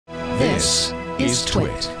This is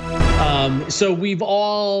TWiT. So we've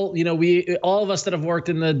all, all of us that have worked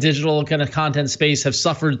in the digital kind of content space have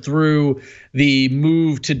suffered through the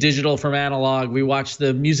move to digital from analog. We watched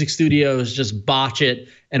the music studios just botch it,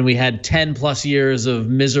 and we had 10 plus years of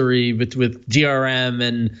misery with DRM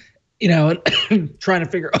and, trying to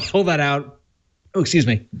figure all that out. Oh, excuse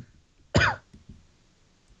me.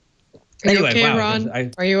 Anyway, okay, wow, Ron?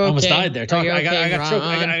 Are you okay? Almost died there.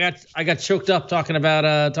 I got choked up talking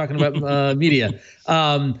about media.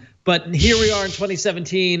 But here we are in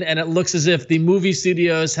 2017, and it looks as if the movie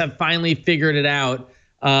studios have finally figured it out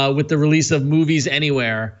with the release of Movies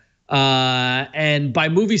Anywhere. And by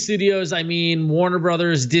movie studios, I mean Warner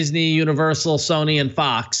Brothers, Disney, Universal, Sony, and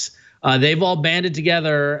Fox. They've all banded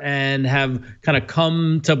together and have kind of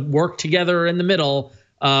come to work together in the middle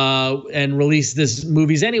and release this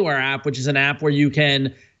Movies Anywhere app, which is an app where you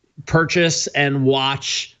can purchase and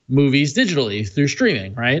watch movies digitally through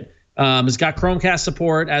streaming, right? It's got Chromecast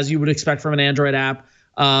support, as you would expect from an Android app.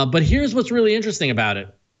 But here's what's really interesting about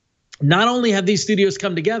it. Not only have these studios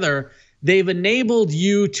come together, they've enabled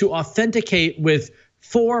you to authenticate with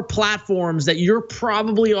 4 platforms that you're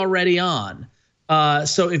probably already on.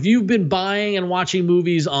 So if you've been buying and watching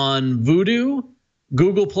movies on Vudu,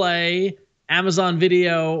 Google Play, Amazon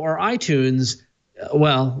Video, or iTunes,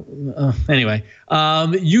 anyway,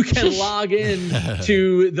 you can log in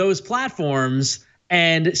to those platforms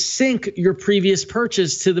and sync your previous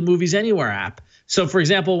purchase to the Movies Anywhere app. So, for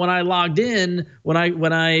example, when I logged in, when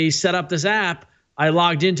I set up this app, I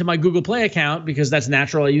logged into my Google Play account because that's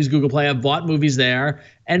natural. I use Google Play. I've bought movies there,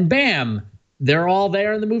 and bam, they're all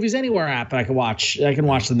there in the Movies Anywhere app, and I can watch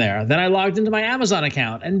them there. Then I logged into my Amazon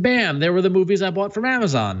account, and bam, there were the movies I bought from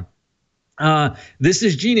Amazon. This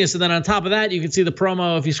is genius. And then on top of that, you can see the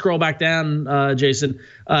promo. If you scroll back down, Jason,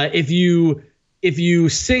 if you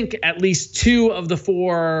sync at least 2 of the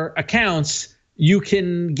 4 accounts, you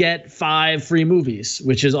can get 5 free movies,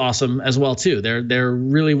 which is awesome as well too. They're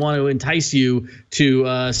really want to entice you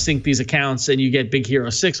to sync these accounts, and you get Big Hero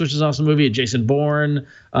 6, which is an awesome movie, Jason Bourne,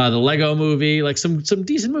 the Lego Movie, like some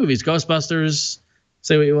decent movies, Ghostbusters,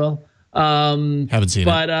 say what you will. Haven't seen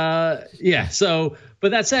it. Yeah. So, but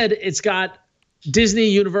that said, it's got Disney,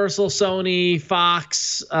 Universal, Sony,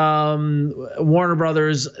 Fox, Warner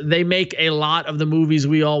Brothers. They make a lot of the movies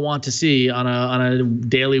we all want to see on a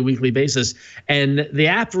daily, weekly basis. And the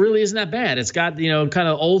app really isn't that bad. It's got, kind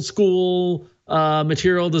of old school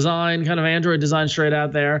material design, kind of Android design straight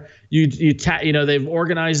out there. They've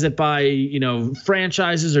organized it by,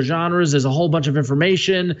 franchises or genres. There's a whole bunch of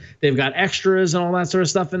information. They've got extras and all that sort of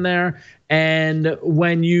stuff in there. And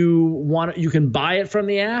when you want, you can buy it from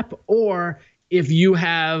the app, or if you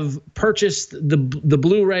have purchased the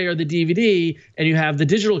Blu-ray or the DVD and you have the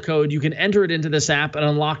digital code, you can enter it into this app and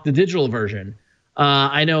unlock the digital version.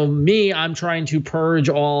 I know I'm trying to purge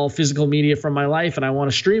all physical media from my life, and I want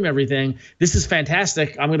to stream everything. This is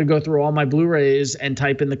fantastic. I'm going to go through all my Blu-rays and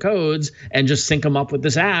type in the codes and just sync them up with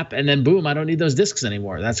this app, and then boom, I don't need those discs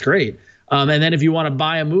anymore. That's great. And then if you want to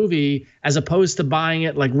buy a movie, as opposed to buying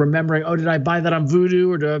it, like remembering, oh, did I buy that on Vudu,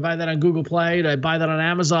 or did I buy that on Google Play? Did I buy that on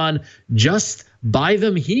Amazon? Just buy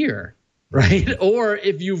them here, right? Or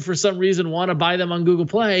if you, for some reason, want to buy them on Google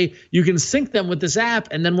Play, you can sync them with this app.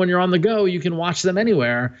 And then when you're on the go, you can watch them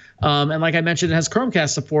anywhere. And like I mentioned, it has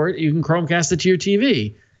Chromecast support. You can Chromecast it to your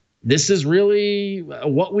TV. This is really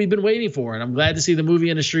what we've been waiting for. And I'm glad to see the movie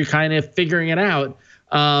industry kind of figuring it out.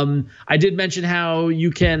 I did mention how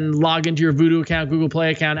you can log into your Vudu account, Google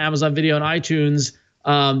Play account, Amazon Video, and iTunes.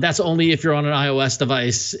 That's only if you're on an iOS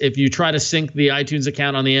device. If you try to sync the iTunes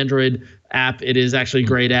account on the Android app, it is actually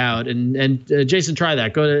grayed out. And Jason, try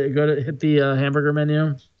that. Go to hit the hamburger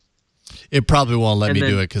menu. It probably won't let me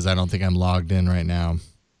do it because I don't think I'm logged in right now.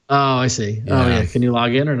 Oh, I see. Yeah. Oh, yeah. Can you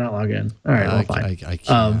log in or not log in? All right, well, fine. I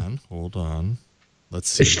can. Hold on. Let's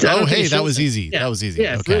see. Oh, hey, that was easy. Yeah. That was easy.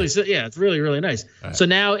 Yeah, okay. It's really nice. Right. So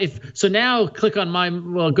now click on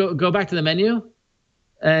go back to the menu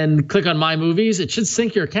and click on My Movies. It should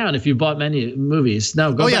sync your account if you bought movies.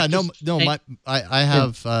 No, go back. I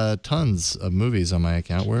have tons of movies on my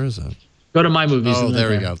account. Where is it? Go to My Movies. Oh, there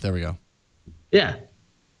we go. There we go. Yeah.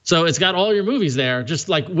 So it's got all your movies there. Just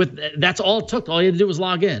like that's all it took. All you had to do was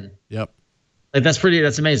log in. Yep. Like that's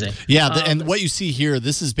amazing. Yeah, and what you see here,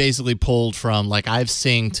 this is basically pulled from, like, I've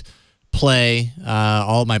synced Play,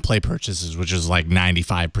 all of my Play purchases, which is like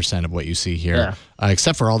 95% of what you see here,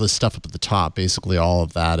 except for all this stuff up at the top. Basically, all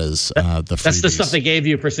of that is the freebies. That's the stuff they gave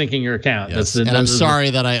you for syncing your account. Yes. And I'm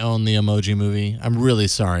sorry that I own the Emoji Movie. I'm really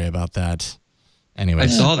sorry about that. Anyway, I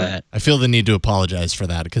saw that. I feel the need to apologize for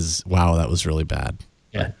that because, wow, that was really bad.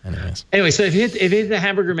 Yeah. But anyways. Anyway, so if you hit the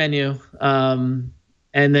hamburger menu,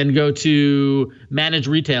 and then go to manage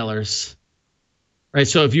retailers. Right.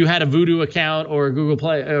 So if you had a Vudu account or a Google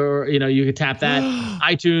Play, or, you could tap that.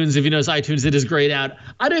 iTunes, if you notice iTunes, it is grayed out.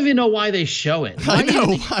 I don't even know why they show it. I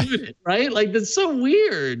know why. Right? Like, that's so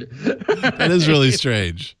weird. That is really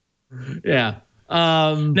strange. Yeah.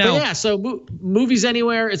 So Movies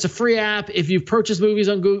Anywhere, it's a free app. If you've purchased movies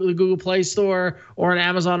on the Google Play Store or on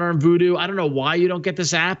Amazon or on Vudu, I don't know why you don't get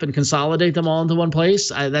this app and consolidate them all into one place.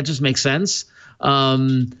 That just makes sense.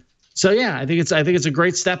 I think it's a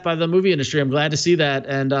great step by the movie industry. I'm glad to see that,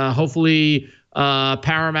 and hopefully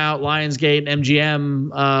Paramount, Lionsgate, and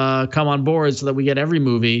MGM come on board so that we get every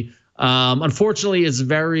movie. Unfortunately, it's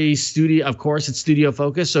very studio. Of course, it's studio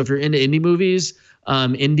focused. So if you're into indie movies,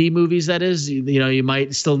 that is, you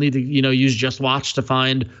might still need to use Just Watch to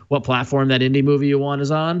find what platform that indie movie you want is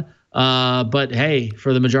on. But hey,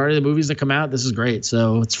 for the majority of the movies that come out, this is great.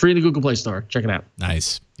 So it's free in the Google Play Store. Check it out.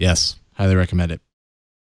 Nice. Yes, highly recommend it.